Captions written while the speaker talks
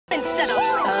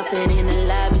sit in the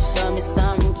lobby, show me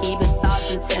something, keep it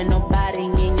soft and tell nobody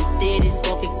in your city,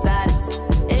 smoke exotics.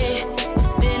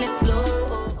 Spin it slow.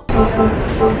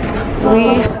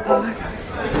 We are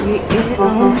getting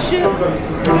on ship.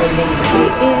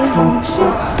 Getting on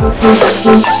ship.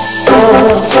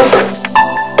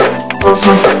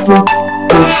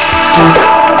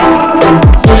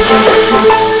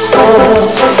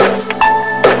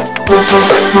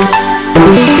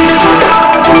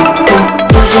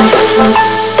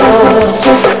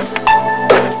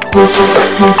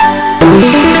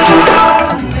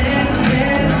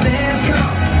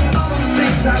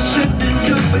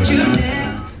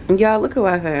 Y'all, look who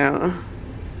I found.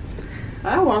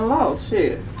 I wasn't lost,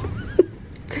 shit.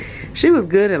 She was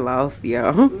good and lost,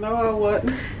 y'all. No, I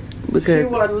wasn't. Because she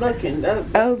wasn't looking.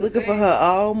 I was looking for her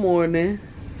all morning.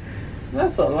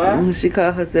 That's a lie. She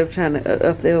called herself trying to,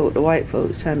 up there with the white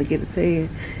folks, trying to get a tan.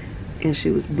 And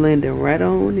she was blending right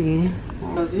on in.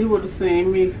 You would have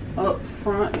seen me up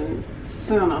front and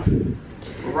center.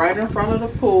 Right in front of the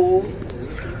pool.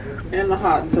 In the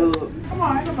hot tub. Come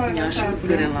on, everybody. Yeah, she was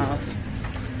good and lost.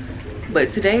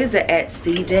 But today is the at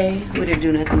sea day. We didn't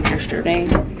do nothing yesterday.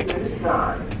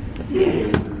 Yeah.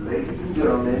 Ladies and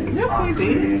gentlemen, yes, we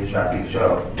did. Shopping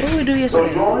show. What did we do yesterday?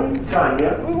 So join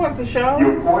Tanya. We went to show.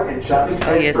 Your port and shopping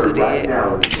yes, we did. right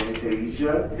now at the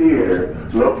Fantasia Theater,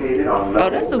 located on level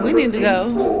that's what we need to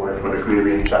go. For the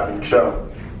Caribbean Shopping Show.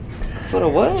 For the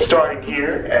what? Starting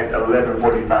here at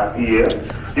 11:45 p.m.,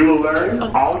 you will learn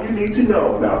all you need to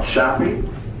know about shopping,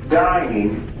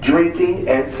 dining, drinking,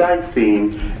 and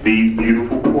sightseeing these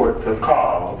beautiful ports of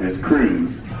call this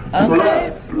cruise. Okay.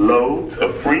 Plus, loads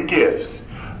of free gifts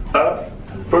up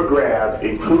for grabs,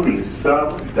 including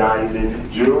some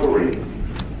diamond jewelry.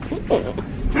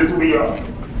 This will be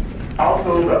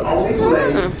also the only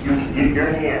place you can get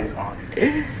your hands on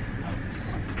it.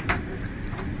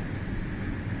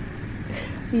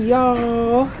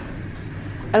 Y'all,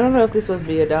 I don't know if this was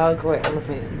be a dog or an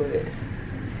elephant, but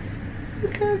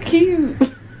look how cute.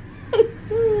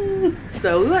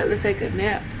 So we want to take a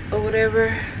nap or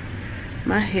whatever.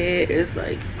 My head is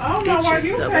like, I don't know why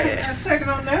you so can't take it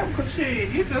on that because shit,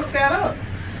 you just got up.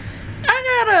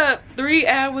 I got up 3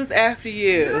 hours after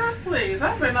you. Girl, please,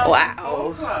 I've been up since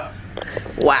 4 o'clock.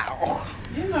 Wow.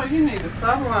 You know you need to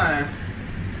stop lying.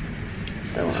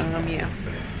 So yeah.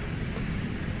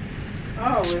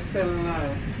 Always telling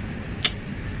lies.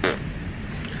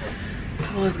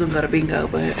 I was gonna go to bingo,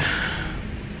 but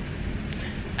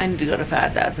I need to go to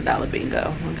 $5,000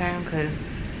 bingo, okay? Because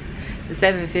it's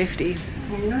 $750.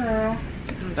 Girl. I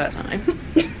don't got time.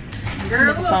 Girl,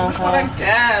 look what I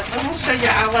got. Let me show you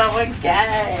all what I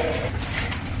got.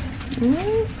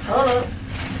 Hold up.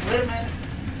 Wait a minute.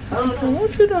 Hold on.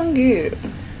 What you done get?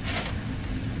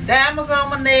 Diamonds on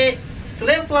my neck.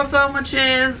 Flip-flops on my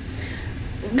chest.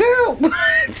 Girl,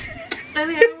 what?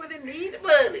 And then when they need the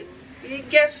money, you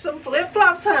get some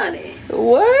flip-flops, honey.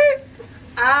 What?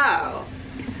 Oh.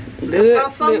 Good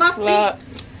Flip-flops on my flip-flops.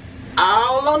 feet.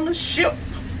 All on the ship.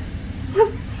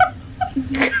 What?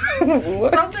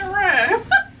 Something wrong.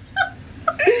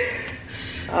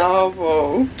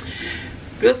 Awful.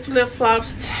 Good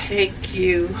flip-flops take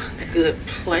you good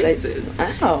places.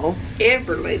 Ow.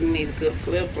 Every lady need a good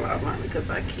flip-flop, honey, because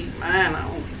I keep mine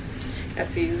on.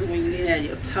 After you, when you have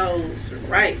your toes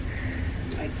right,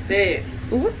 like that.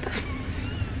 What the?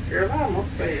 Girl, I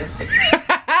almost fell.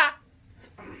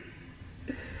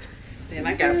 Then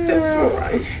I got this one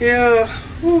right here.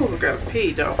 Ooh, I gotta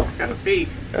pee though. I gotta pee.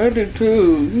 I do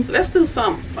too. Let's do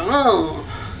something fun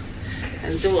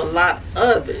and do a lot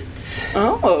of it.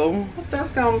 Oh. What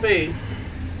that's gonna be?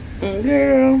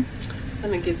 Girl. I'm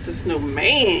gonna get this new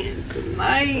man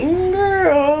tonight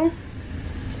Girl.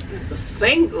 at the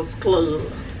Singles Club.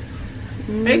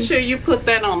 Make sure you put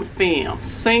that on film.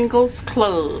 Singles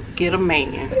Club. Get a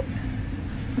man.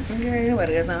 Girl,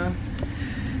 nobody got time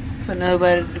for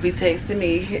nobody to be texting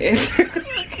me.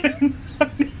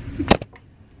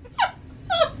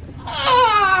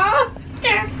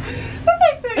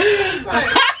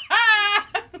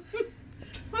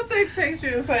 What they text you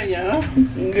and say, y'all?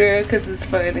 Girl, cause it's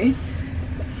funny.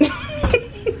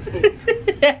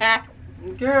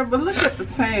 Girl, but look at the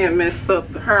tan messed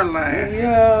up the hairline.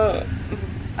 Yeah.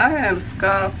 I had a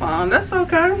scarf on. That's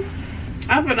okay.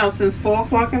 I've been up since 4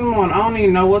 o'clock in the morning. I don't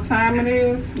even know what time it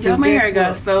is. Yo, my hair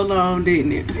got so long,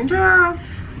 didn't it? Girl.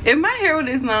 If my hair was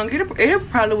this long, it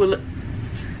probably would look.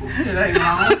 It ain't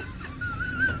long.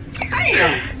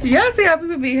 Damn. Y'all see how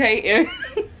people be hating?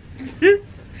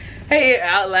 Hating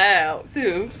out loud,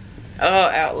 too. Oh,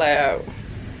 out loud.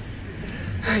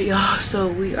 Alright, y'all. So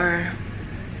we are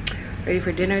ready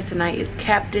for dinner. Tonight is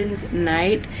Captain's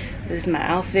Night. This is my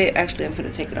outfit. Actually, I'm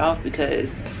gonna take it off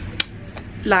because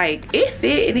like it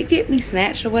fit and it get me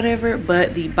snatched or whatever,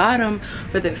 but the bottom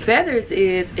where the feathers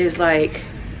is like,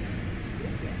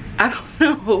 I don't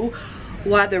know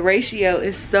why the ratio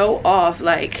is so off.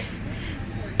 Like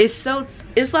it's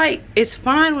like it's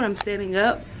fine when I'm standing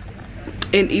up,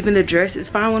 and even the dress is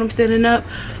fine when I'm standing up,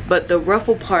 but the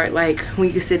ruffle part, like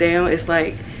when you sit down, it's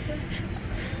like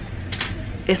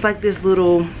this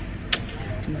little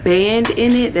band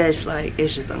in it that's like,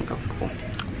 it's just uncomfortable.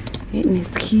 Isn't this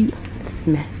cute?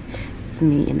 It's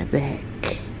me in the back.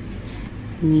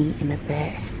 Me in the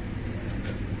back.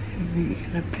 Me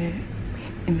in the back.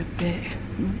 In the back.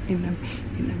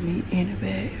 Me in the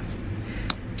back.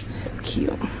 That's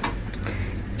cute.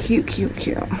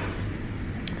 Cute.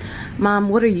 Mom,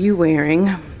 what are you wearing?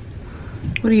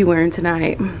 What are you wearing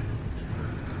tonight?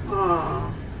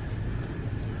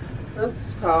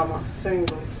 That's called my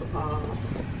single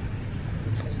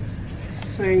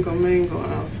mingle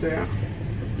out there.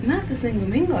 Not the single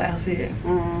mingle outfit.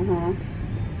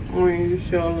 When you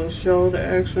show a little shoulder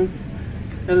action,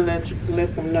 it'll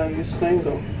let them know you're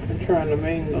single and trying to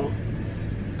mingle.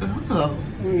 Oh.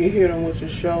 When you hit them with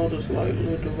your shoulders like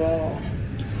Lil Duval,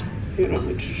 hit them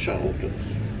with your shoulders.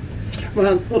 I'm gonna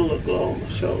have to put a little glow on my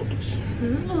shoulders. A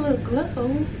little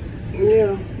glow.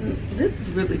 Yeah. This is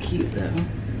really cute though.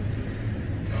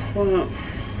 What?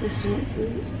 This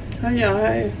jumpsuit. How y'all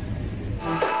hey?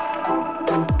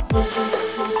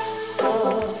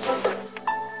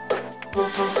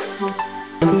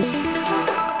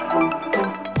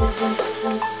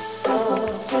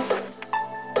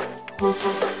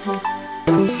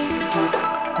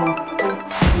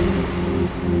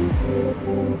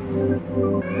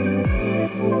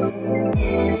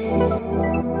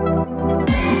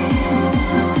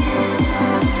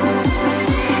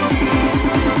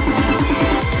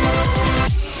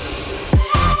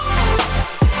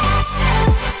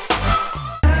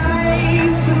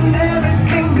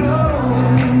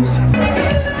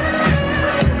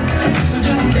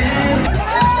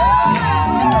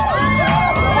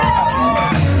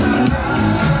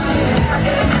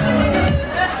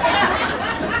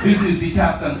 This is the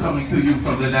captain coming to you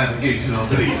from the navigational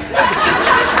tree.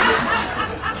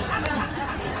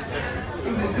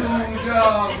 Cool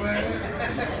job, man.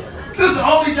 This is the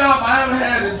only job I ever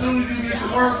had. As soon as you get to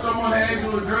work, someone hands you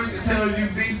a drink and tells you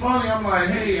be funny. I'm like,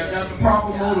 hey, I got the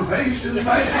proper motivation.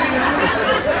 Like,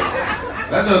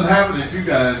 that doesn't happen at you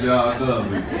guys' job, does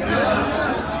it?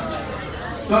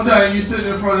 Sometimes you sit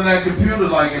in front of that computer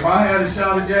like, if I had a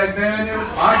shot of Jack Daniels,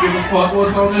 I give a fuck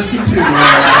what's on this computer right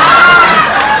now.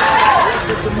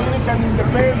 The Dominican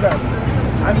independence.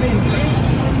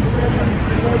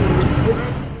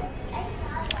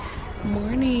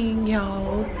 Morning,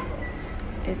 y'all.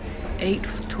 It's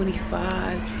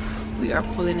 8:25. We are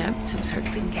pulling up to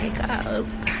Turks Cacios,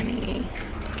 honey.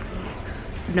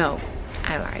 No,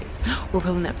 I lied. We're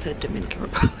pulling up to Dominican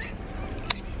Republic.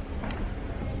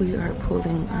 We are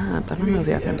pulling up. I don't know if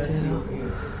y'all can tell.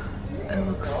 It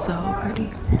looks so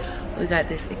pretty. We got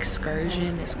this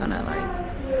excursion. It's gonna like,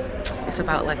 it's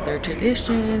about like their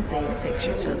traditions, and it takes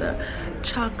you to the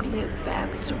chocolate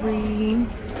factory.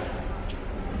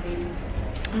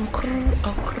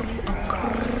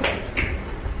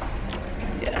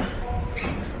 Yeah.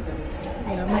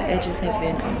 Yeah, my edges have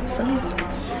been on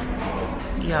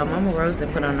fleek. Yeah, Mama Rose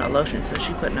didn't put on no lotion, so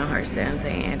she putting on her Sansa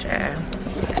and Jab.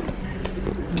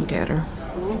 Get her.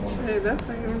 Hey, that's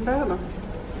even better.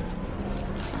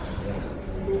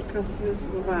 Because it's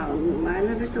about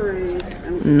 90 degrees.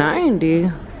 And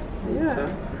 90? Yeah.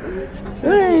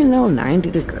 There ain't no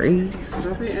 90 degrees.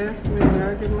 Don't be asking me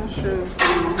where I get my shoes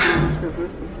from, because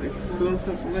this is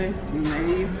exclusively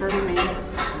made for me.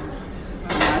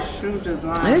 My shoe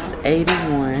design. It's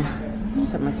 81. I'm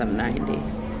talking about some 90.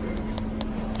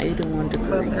 81 degrees.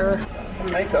 But their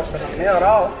makeup and melt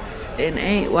off. It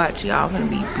ain't, watch, y'all gonna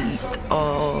be beat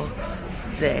all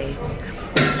day.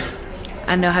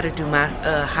 I know how to do my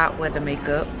hot weather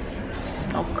makeup.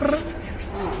 Okay.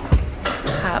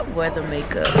 Hot weather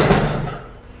makeup.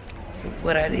 So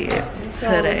what I did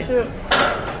today.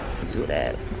 Do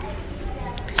that.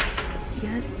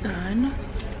 Yes, son.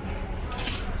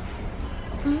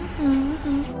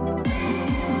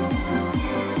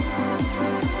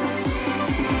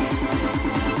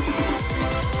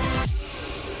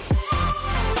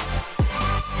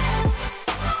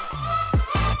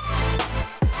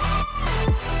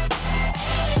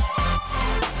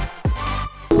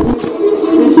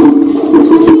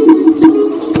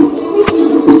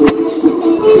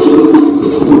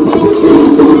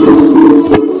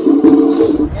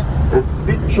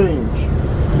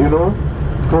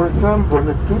 example,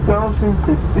 in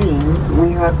 2015,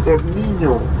 we had El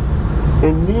Niño.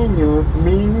 El Niño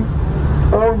means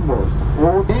almost.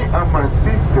 Well, me and my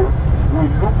sister, we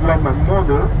look like my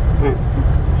mother,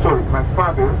 sorry, my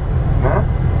father,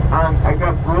 and I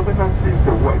got brother and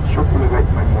sister white chocolate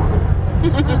like my mother.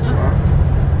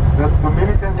 That's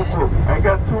Dominican Republic. I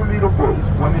got 2 little boys.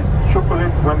 One is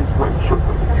chocolate, one is white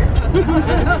chocolate.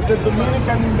 The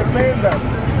Dominican independence.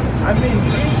 I mean,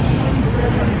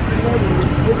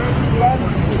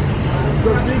 so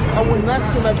this is our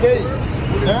national day.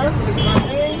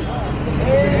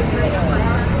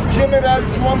 General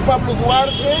Juan Pablo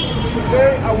Duarte,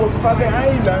 today our father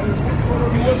island,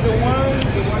 he was the one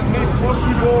that made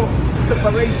possible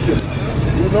separation,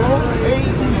 you know,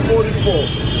 1844.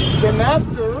 Then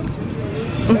after,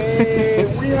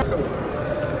 we have,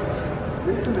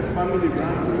 this is the family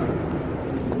ground.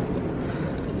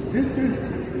 This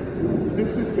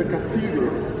is the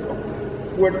cathedral of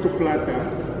Puerto Plata,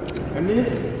 and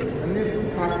this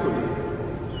factory.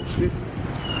 This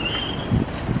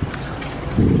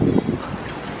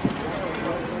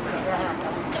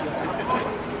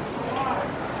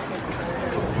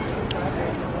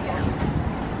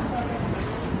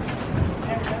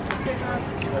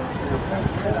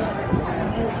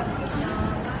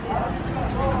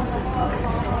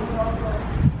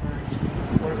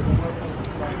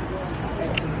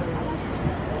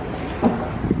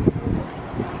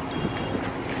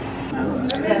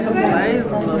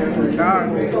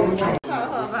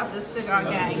about this cigar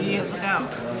gang years ago.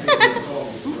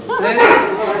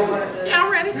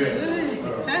 Y'all ready?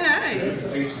 Hey.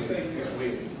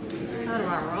 How do I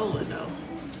roll it though?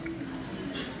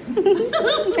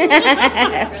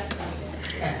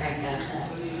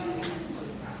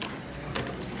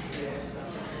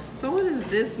 So what is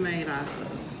this made out of?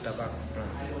 Tobacco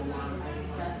plants.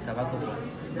 Tobacco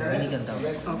plants. Dominican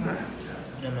tobacco. Okay.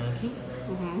 Llaman aquí.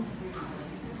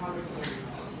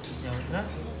 ¿Ya otra?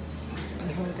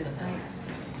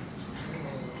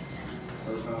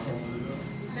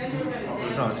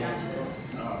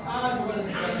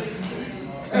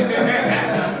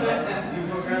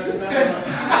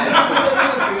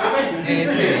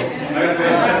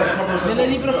 The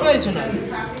lady professional.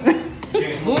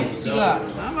 Boom, cigar.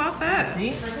 How about that?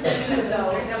 See?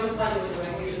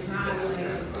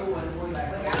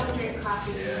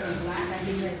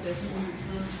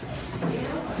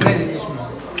 Ready to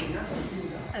smoke.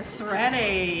 It's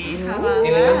ready. How about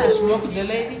And I that? to smoke the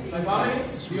lady.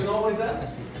 You know what is that?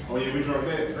 Oh yeah, we drunk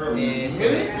that earlier.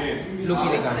 Look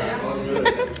at the camera.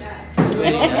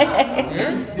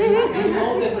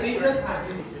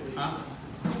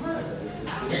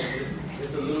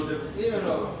 It's a little different.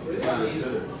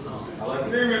 I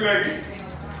like it.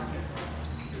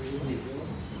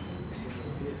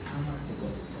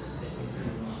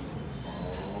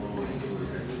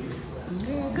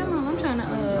 Girl, come on, I'm trying to,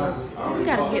 we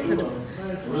gotta get to the,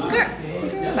 girl,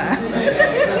 bye.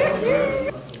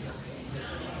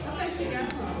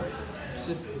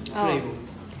 Flavor.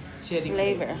 Cherry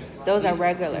Flavor. Those are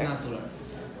regular. Natural.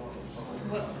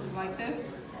 What, like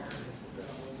this?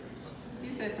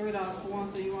 You said $3 for one,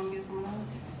 so you want to get some of those?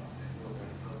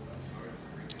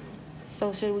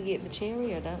 So should we get the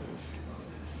cherry or those?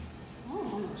 I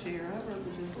don't want to cheer. I'd rather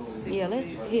just Yeah, let's,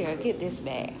 here, get this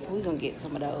bag. We're gonna get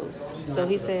some of those. So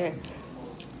he said,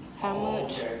 how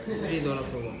much? $3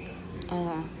 for one.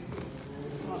 Uh,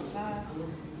 want 5.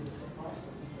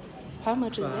 how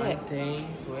much is that? 5, 10,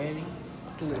 20,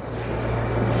 2.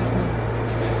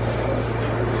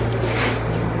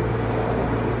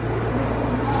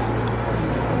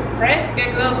 Friends, get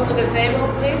close to the table,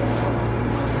 please.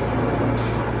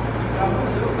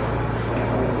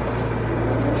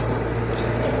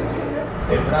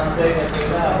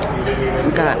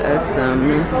 Got us some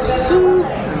soup,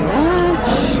 some lunch.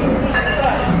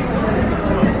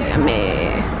 Yummy.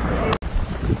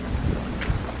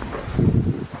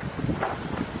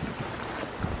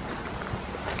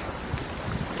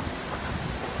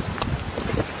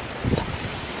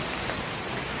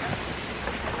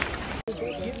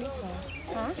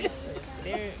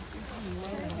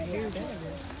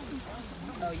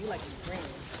 Oh, you like green.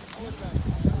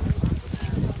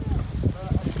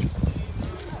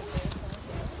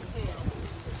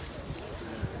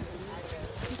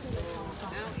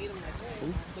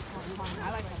 I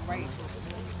like them right.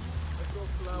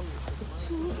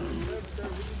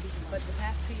 But the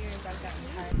past 2 years I've gotten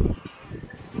tired.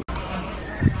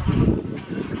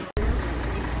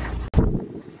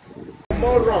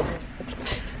 more rum.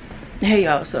 Hey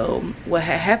y'all, so what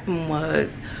had happened was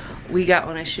we got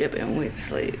on a ship and went to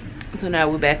sleep. So now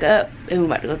we're back up and we're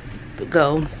about to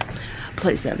go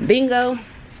play some bingo.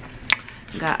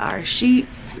 Got our sheets.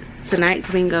 Tonight's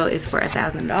bingo is for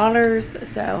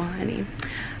 $1,000. So, honey,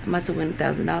 I'm about to win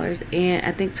 $1,000. And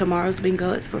I think tomorrow's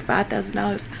bingo is for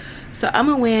 $5,000. So, I'm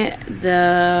going to win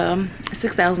the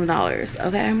 $6,000,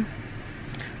 okay?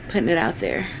 Putting it out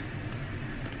there.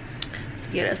 So,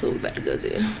 yeah, that's what we about to go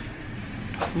do.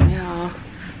 Y'all,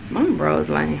 my bro's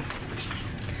lame.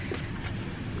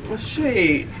 Well,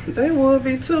 shit, they would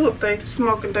be too if they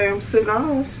smoking damn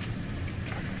cigars.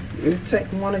 You take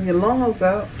one of your lungs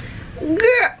out.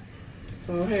 Girl.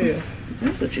 So, hell.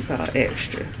 That's what you call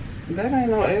extra. That ain't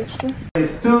no extra.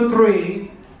 It's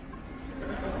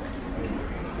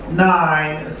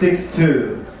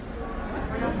 23962.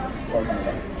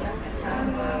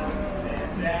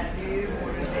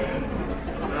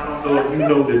 I don't know if you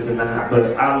know this or not,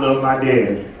 but I love my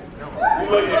daddy.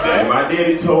 And my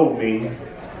daddy told me,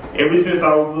 ever since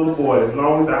I was a little boy, as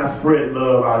long as I spread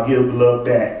love, I'll give love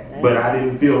back. But I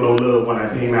didn't feel no love when I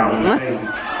came out on stage.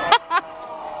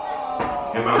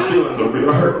 And my feelings are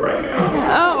real hurt right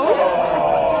now.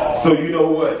 Oh. So you know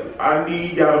what? I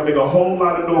need y'all to make a whole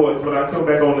lot of noise when I come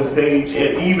back on the stage,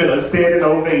 and even a standing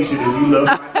ovation if you love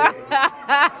my daddy.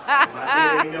 My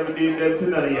daddy ain't never did that to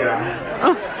none of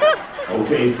y'all.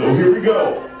 Okay, so here we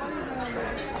go.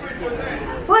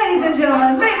 Ladies and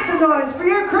gentlemen, make some noise for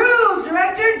your cruise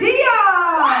director,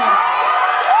 Dion!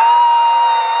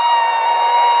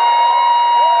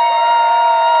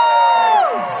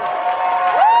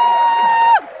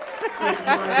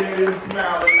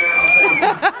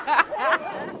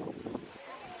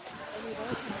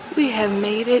 We have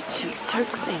made it to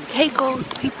Turks and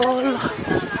Caicos, people.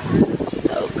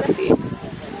 So pretty.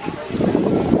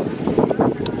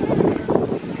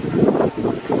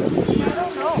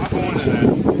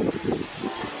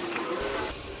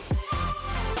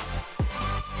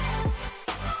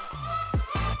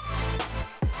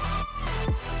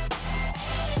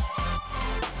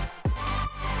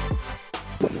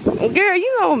 Girl,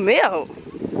 you gonna melt.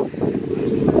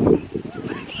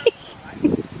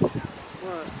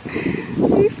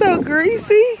 You so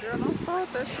greasy. Girl, don't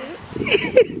start that shit.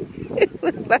 It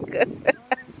looks like a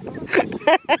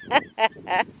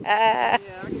Yeah, I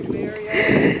can marry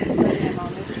you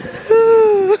on this.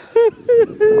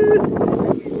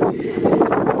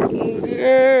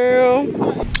 girl.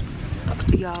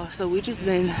 Y'all, so we just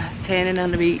been tanning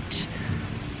on the beach.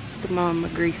 The mama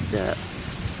greased up.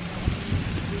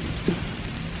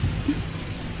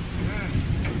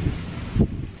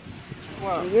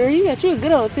 What? Girl, you got you a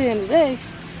good old tan today.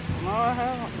 No, I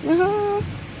haven't.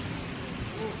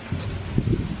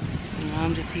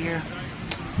 I'm just here,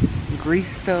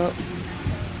 greased up,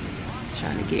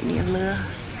 trying to get me a little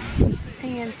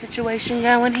tan situation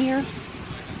going here.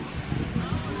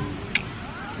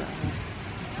 So,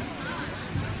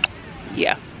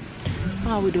 yeah.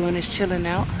 All we're doing is chilling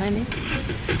out, honey.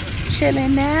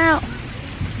 Chilling out.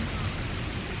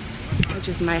 I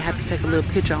just might have to take a little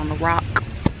picture on the rock.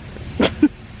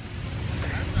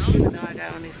 Even though I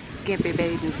got on this skimpy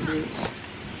bathing suit.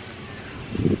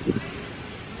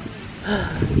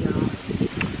 Y'all.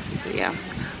 So yeah,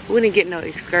 we didn't get no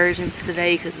excursions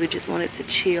today because we just wanted to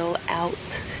chill out.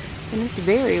 And it's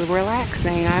very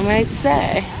relaxing, I might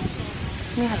say.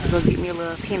 I'm gonna have to go get me a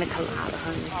little pina colada,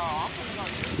 honey.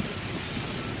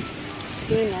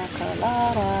 Pina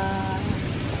colada.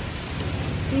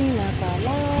 Pina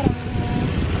colada.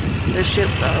 The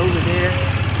ships are over there.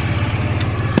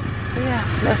 So yeah,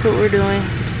 that's what we're doing.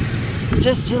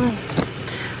 Just chilling.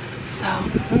 So,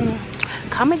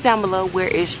 comment down below where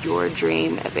is your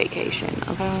dream vacation,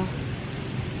 okay?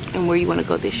 And where you want to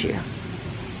go this year.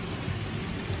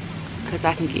 Because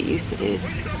I can get used to this. So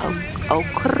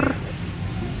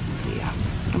yeah,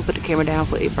 I'm gonna put the camera down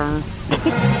for it burn.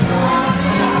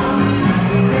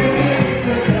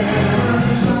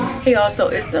 Hey y'all, so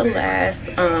it's the last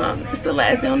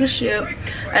day on the ship.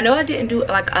 I know I didn't do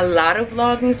like a lot of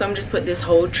vlogging, so I'm just put this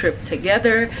whole trip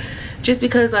together just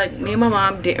because like me and my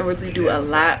mom didn't really do a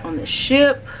lot on the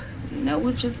ship, you know,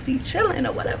 we'll just be chilling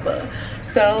or whatever.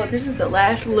 So this is the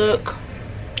last look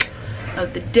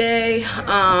of the day.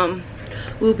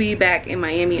 We'll be back in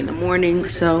Miami in the morning.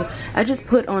 So I just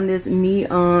put on this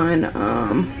neon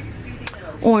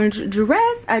orange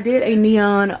dress. I did a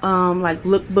neon like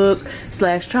lookbook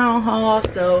 / trial haul,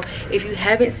 so if you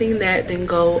haven't seen that, then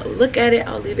go look at it.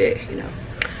 I'll leave it, you know,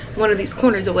 one of these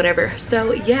corners or whatever.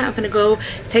 So yeah, I'm gonna go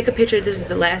take a picture. This is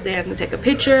the last day I can take a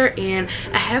picture, and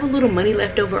I have a little money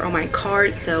left over on my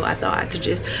card, so I thought I could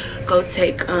just go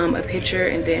take a picture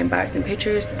and then buy some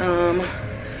pictures.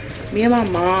 Me and my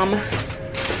mom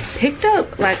picked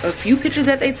up like a few pictures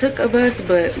that they took of us,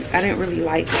 but I didn't really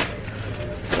like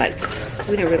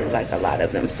we didn't really like a lot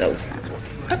of them, so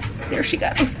There she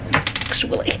goes.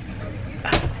 Actually.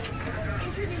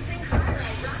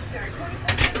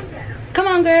 Come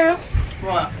on, girl.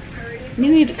 What? You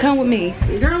need to come with me.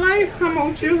 Girl, I ain't coming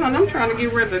with you, honey. I'm trying to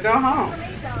get ready to go home.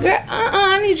 Girl,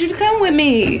 I need you to come with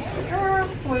me. Girl,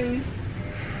 please.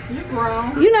 You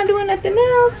grown. You not doing nothing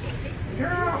else?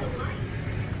 Girl.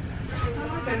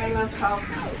 I ain't not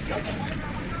talking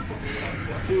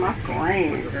to my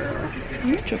friend, girl.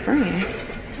 What's your friend?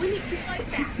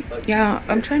 Y'all,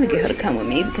 I'm trying to get her to come with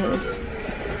me because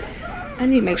I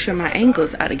need to make sure my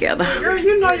ankles are together. Girl,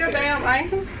 you know your damn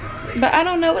ankles. But I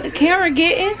don't know what the camera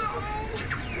getting.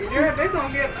 Girl, they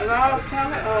gonna get all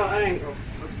kind of angles.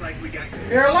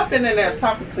 Girl, I've been in there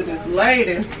talking to this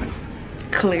lady.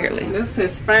 Clearly. This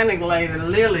Hispanic lady,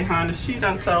 Lily, honey. She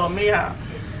done told me how,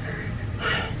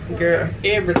 girl,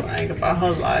 everything about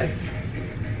her life.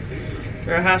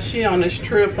 Girl, how she on this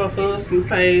trip her husband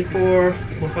paid for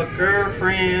with her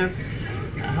girlfriends.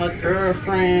 And her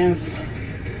girlfriends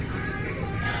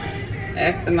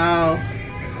acting all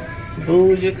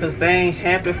bougie because they ain't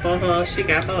happy for her. She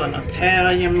got her an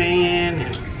Italian man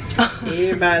and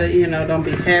everybody, you know, don't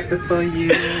be happy for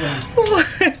you.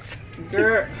 What?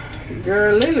 Girl,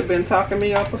 Lily been talking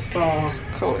me up a storm.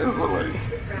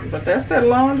 But that's that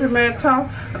laundromat talk.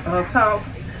 Talk.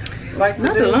 Like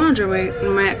Not the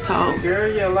laundromat talk.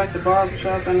 Girl, yeah, like the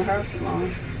barbershop and the hair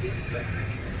salon.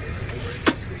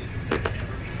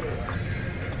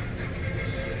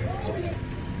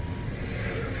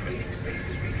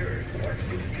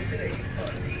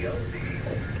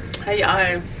 Hey,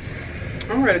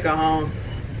 I'm ready to go home.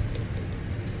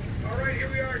 Alright, here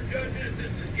we are, judges.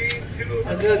 This is game 2 of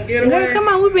A good getaway. Girl, come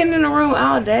on, we've been in the room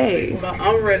all day. But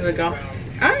I'm ready to go.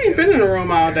 I ain't been in the room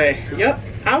all day. Yep.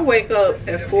 I wake up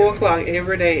at 4 o'clock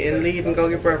every day and leave and go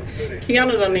get breakfast.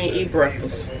 Kiana don't even eat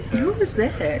breakfast. Who is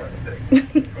that?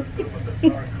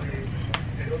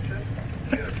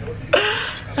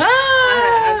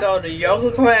 I go to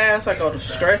yoga class. I go to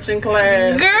stretching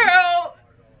class. Girl,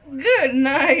 good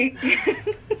night.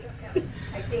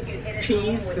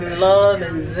 Peace and love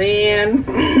and zen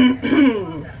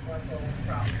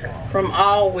from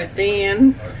all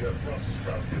within.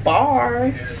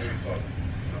 Bars.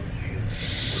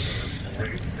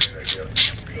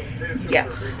 Yeah.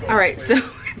 All right. So.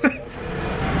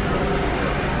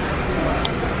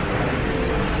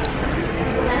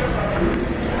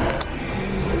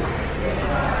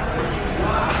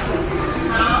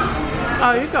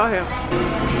 Oh, you go ahead.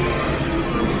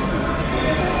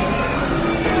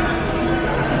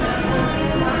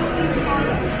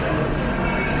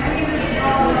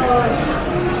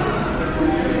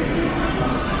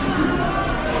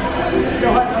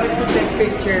 Take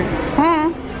picture.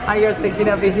 Are you taking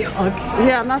a video? Okay.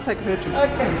 Yeah, I'm not taking pictures.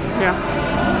 Okay. Yeah.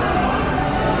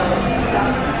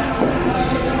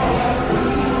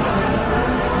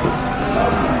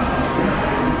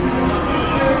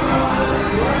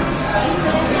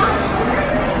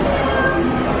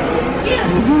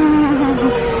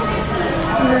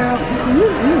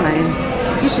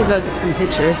 You should go get some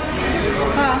pictures.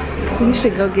 Huh? You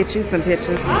should go get you some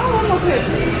pictures. I don't want no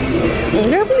pictures.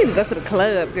 Girl, we need to go to the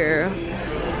club, girl.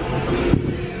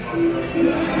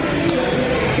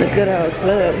 The good old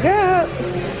club. Girl,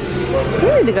 we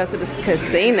need to go to the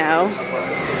casino.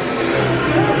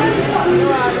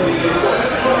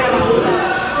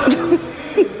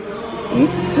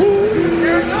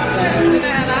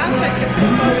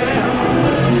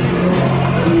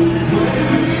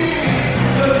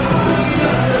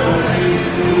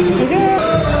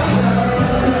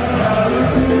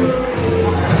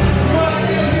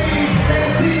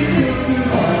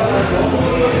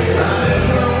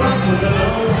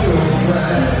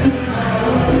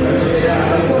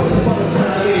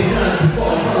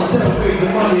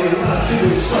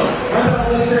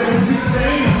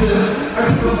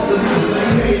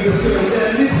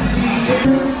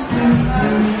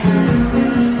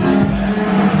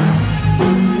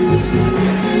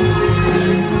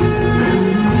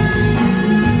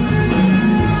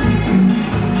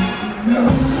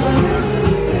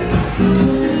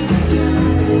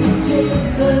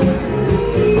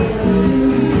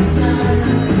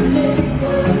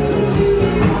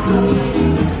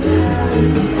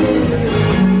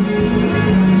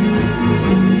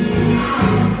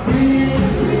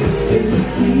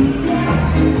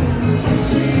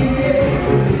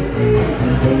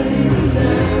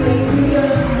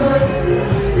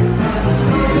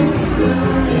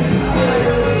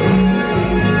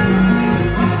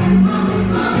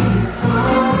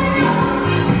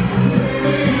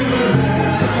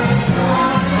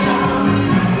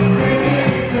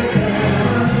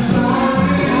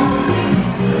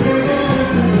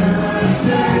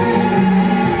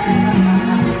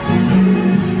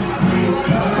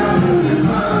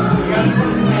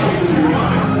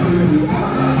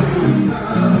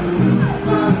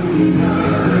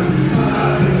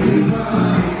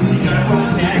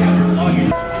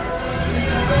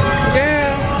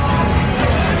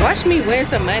 me win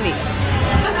some money.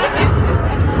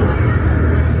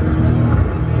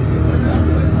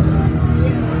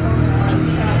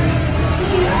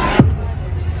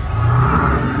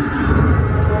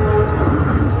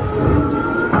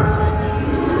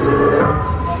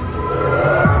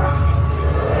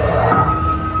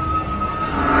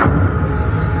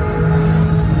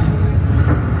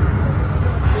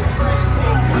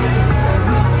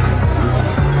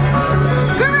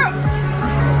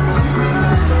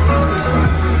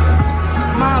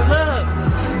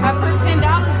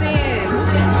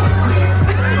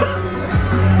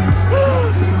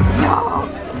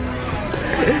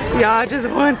 Y'all just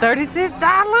won $36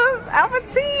 out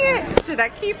of 10. Should I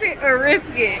keep it or risk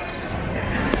it?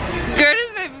 Girl,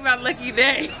 this may be my lucky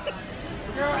day.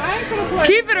 Girl, I ain't gonna play.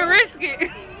 Keep it or risk it. Girl,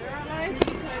 I ain't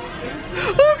gonna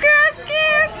play. Oh girl,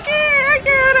 scared. I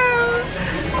got out.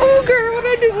 Oh girl,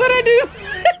 what I do?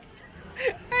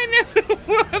 I never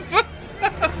won before.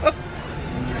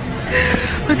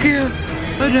 Oh girl,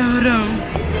 hold on.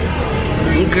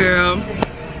 Girl,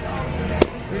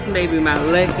 this may be my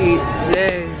lucky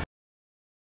day.